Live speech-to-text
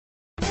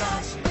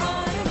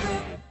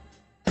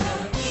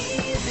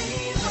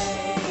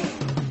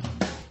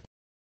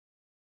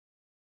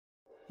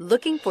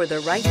Looking for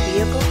the right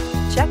vehicle?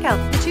 Check out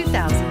the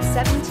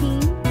 2017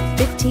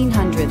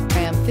 1500.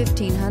 Ram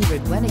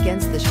 1500 went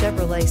against the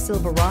Chevrolet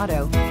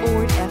Silverado,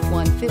 Ford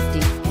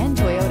F-150, and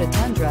Toyota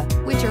Tundra,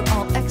 which are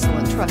all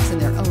excellent trucks in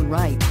their own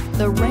right.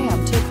 The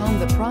Ram took home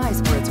the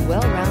prize for its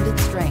well-rounded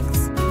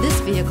strengths. This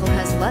vehicle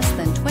has less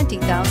than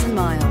 20,000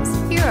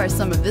 miles. Here are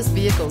some of this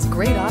vehicle's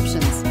great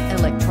options: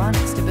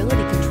 electronic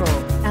stability control,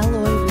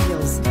 alloy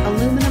wheels,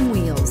 aluminum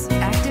wheels,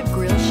 active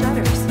grille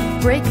shutters,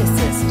 brake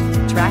assist,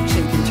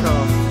 traction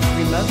control,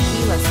 remote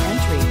keyless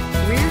entry,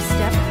 rear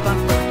step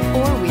bumper,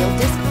 four-wheel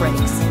disc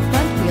brakes,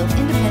 front wheel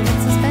independent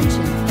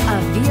suspension. A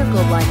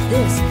vehicle like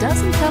this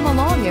doesn't come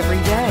along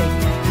every day.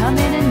 Come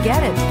in and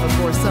get it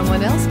before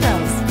someone else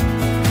does.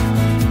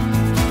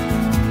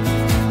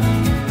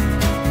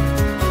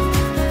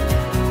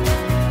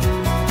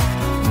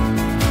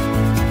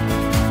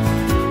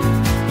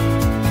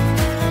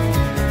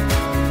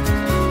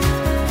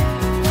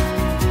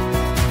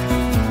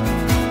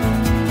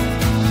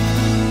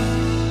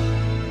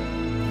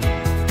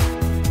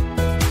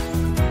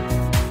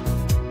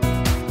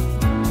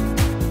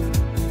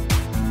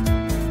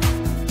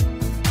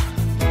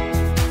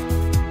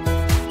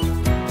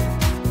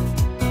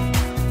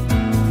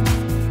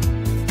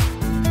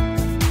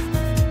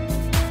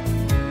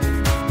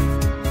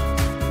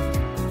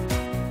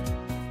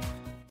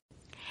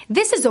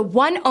 This is a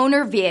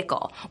one-owner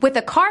vehicle with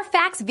a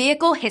Carfax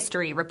Vehicle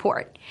History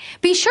Report.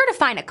 Be sure to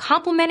find a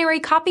complimentary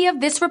copy of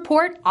this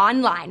report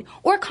online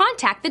or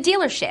contact the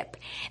dealership.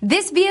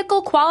 This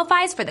vehicle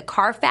qualifies for the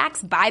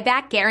Carfax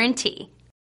Buyback Guarantee.